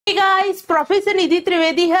Hey guys, Professor Nidhi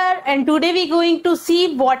Trivedi here and today we going to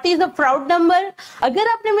see what is a Froude number। अगर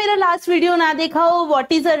आपने मेरा last video ना देखा हो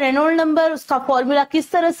what is a Reynold number, उसका formula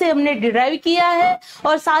किस तरह से हमने डिराइव किया है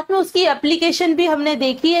और साथ में उसकी एप्लीकेशन भी हमने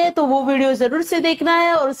देखी है, तो वो वीडियो जरूर से देखना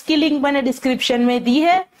है और उसकी लिंक मैंने डिस्क्रिप्शन में दी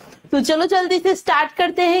है। तो चलो जल्दी से स्टार्ट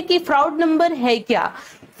करते हैं कि फ्राउड नंबर है क्या।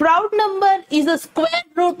 Froude number is a square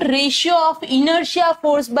root ratio of inertia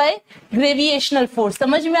force by gravitational force।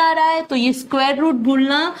 समझ में आ रहा है? तो ये स्क्वायर रूट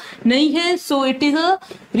भूलना नहीं है। So it is a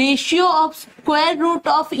ratio of square root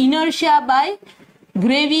of inertia bye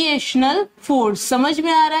ग्रेविएशनल force. समझ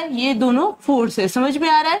में आ रहा है? ये दोनों फोर्स है, समझ में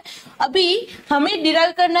आ रहा है। अभी हमें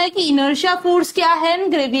डिराइव करना है कि इनर्शिया फोर्स क्या है एंड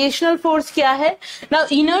ग्रेविएशनल फोर्स क्या है। Now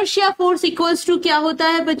inertia force equals to क्या होता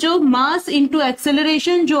है बच्चों? मास इनटू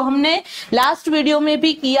एक्सेलरेशन, जो हमने लास्ट वीडियो में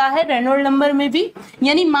भी किया है रेनोल्ड नंबर में भी,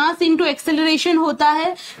 यानी मास इनटू एक्सेलरेशन होता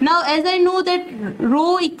है। Now as I know that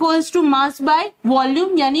row equals to mass by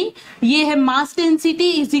volume, यानी ये है mass density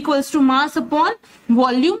is equals to mass upon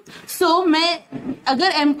volume. सो मैं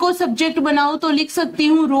अगर m को सब्जेक्ट बनाऊं तो लिख सकती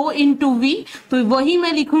हूँ रो इंटू वी, तो वही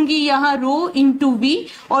मैं लिखूंगी यहाँ रो इंटू वी।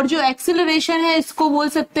 और जो एक्सेलरेशन है इसको बोल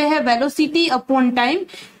सकते हैं वेलोसिटी अपॉन टाइम,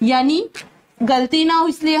 यानी गलती ना हो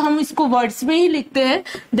इसलिए हम इसको वर्ड्स में ही लिखते हैं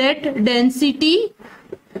that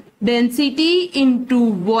density into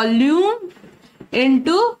volume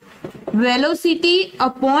into velocity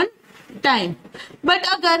upon time. But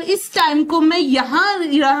अगर इस टाइम को मैं यहाँ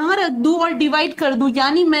रख दूं और डिवाइड कर दूं,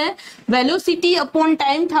 यानी मैं वेलोसिटी अपॉन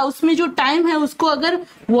टाइम था उसमें जो टाइम है उसको अगर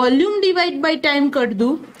वॉल्यूम डिवाइड बाय टाइम कर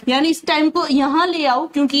दूं, यानी इस टाइम को यहाँ ले आओ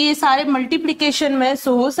क्योंकि ये सारे मल्टीप्लिकेशन में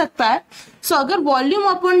सो हो सकता है। सो अगर वॉल्यूम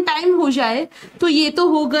अपॉन टाइम हो जाए तो ये तो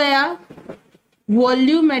हो गया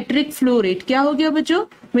वॉल्यूमेट्रिक फ्लो रेट। क्या हो गया बच्चों?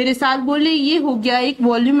 मेरे साथ बोले, ये हो गया एक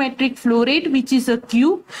volumetric flow rate which is a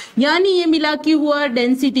Q, यानी ये मिला कि हुआ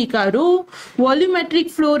डेंसिटी का रो, वॉल्यूमेट्रिक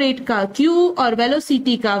फ्लो रेट का क्यू और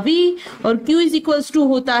वेलोसिटी का वी, और क्यू इज इक्वल्स टू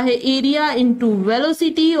होता है एरिया इनटू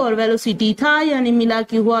वेलोसिटी, और वेलोसिटी था यानी मिला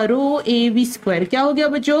कि हुआ रो ए वी स्क्वायर। क्या हो गया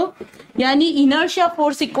बच्चों? यानी इनर्शिया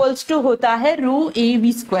फोर्स इक्वल्स टू होता है रो ए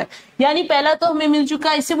वी स्क्वायर। यानी पहला तो हमें मिल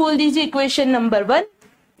चुका, इसे बोल दीजिए इक्वेशन नंबर 1।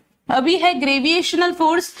 अभी है ग्रेविएशनल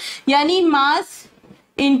फोर्स, यानी मास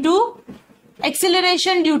into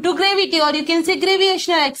acceleration due to gravity, और you can say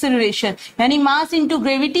gravitational acceleration, यानी mass into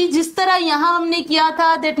gravity। जिस तरह यहाँ हमने किया था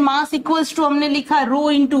that mass equals to हमने लिखा rho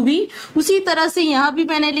into v, उसी तरह से यहाँ भी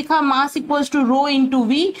मैंने लिखा mass equals to rho into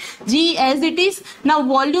v, g as it is। Now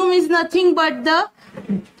volume is nothing but the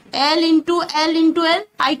L into L,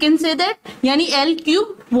 I can say that, यानी L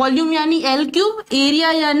क्यूब, वॉल्यूम यानी L क्यूब,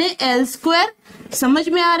 एरिया यानी L स्क्वायर। समझ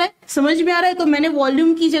में आ रहा है? समझ में आ रहा है? तो मैंने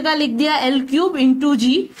वॉल्यूम की जगह लिख दिया L क्यूब इंटू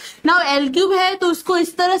जी। नाउ L क्यूब है तो उसको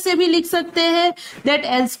इस तरह से भी लिख सकते हैं that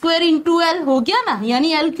L square into L हो गया ना,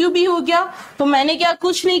 यानी L क्यूब ही हो गया। तो मैंने क्या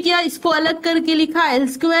कुछ नहीं किया, इसको अलग करके लिखा L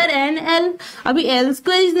स्क्वायर एंड L। अभी L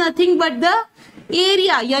square is nothing but the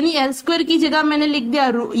area, यानी L स्क्वायर की जगह मैंने लिख दिया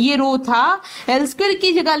ये रो था, L स्क्वायर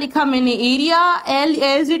की जगह लिखा मैंने area, L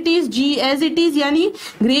as it is, G as it is, यानी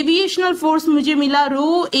ग्रेविएशनल फोर्स मुझे मिला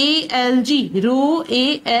रो A L G, row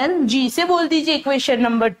A L G. से बोल दीजिए इक्वेशन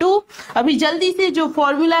नंबर 2। अभी जल्दी से जो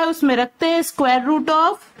फॉर्मूला है उसमें रखते हैं square root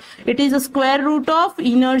of, it is a square root of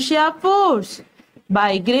inertia force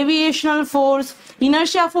by ग्रेविएशनल force.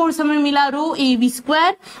 Inertia force हमें मिला रो ए वी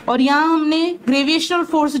स्क्वायर, और यहाँ हमने ग्रेविएशनल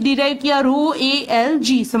फोर्स डिराइव किया रो ए एल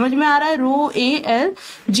जी। समझ में आ रहा है? रो ए एल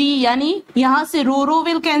जी, यानी यहाँ से रो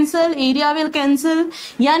will cancel, area will cancel,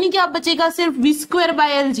 यानी कि आप बचेगा सिर्फ we square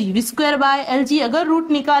by L G, we square by L G. अगर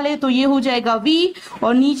रूट निकाले तो ये हो जाएगा वी,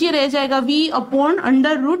 और नीचे रह जाएगा we upon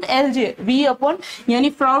under root L J, we upon, यानी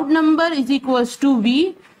Froude number is equals to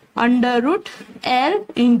we under root L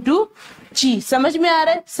into जी। समझ में आ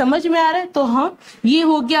रहा है? समझ में आ रहा है? तो हाँ, ये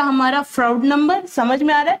हो गया हमारा फ्राउड नंबर। समझ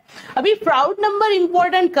में आ रहा है? अभी फ्राउड नंबर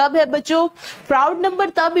इंपॉर्टेंट कब है बच्चों? फ्राउड नंबर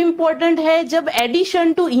तब इंपॉर्टेंट है जब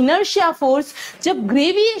एडिशन टू इनर्शिया फोर्स, जब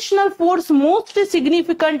ग्रेविएशनल फोर्स मोस्ट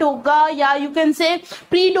सिग्निफिकेंट होगा, या यू कैन से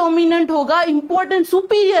प्रीडोमिनेंट होगा, इंपॉर्टेंट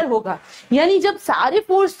सुपीरियर होगा। यानी जब सारे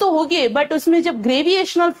फोर्स तो हो गए बट उसमें जब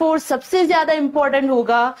ग्रेविएशनल फोर्स सबसे ज्यादा इंपॉर्टेंट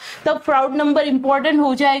होगा तब फ्राउड नंबर इंपॉर्टेंट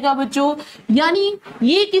हो जाएगा बच्चों। यानी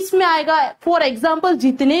ये किस में आएगा? फॉर एग्जाम्पल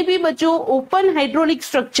जितने भी बच्चों ओपन हाइड्रोलिक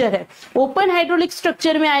स्ट्रक्चर है, ओपन हाइड्रोलिक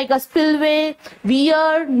स्ट्रक्चर में आएगा स्पिलवे,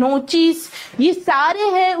 वियर, नोचिस, ये सारे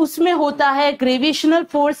हैं, उसमें होता है ग्रेविएशनल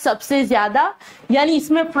फोर्स सबसे ज्यादा। यानी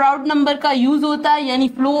इसमें फ्राउड नंबर का यूज होता है, यानी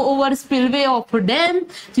flow over spillway of dam,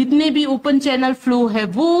 जितने भी ओपन चैनल फ्लो है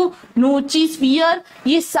वो, नोचिस, वियर,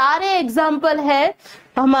 ये सारे एग्जाम्पल है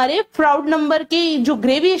हमारे फ्राउड नंबर के, जो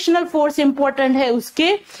ग्रेविएशनल फोर्स इंपॉर्टेंट है उसके।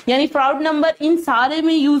 यानी फ्राउड नंबर इन सारे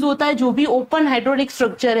में यूज होता है जो भी ओपन हाइड्रोलिक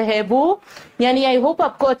स्ट्रक्चर है वो। यानी आई होप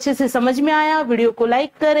आपको अच्छे से समझ में आया। वीडियो को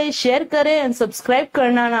लाइक करें, शेयर करें एंड सब्सक्राइब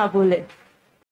करना ना भूलें।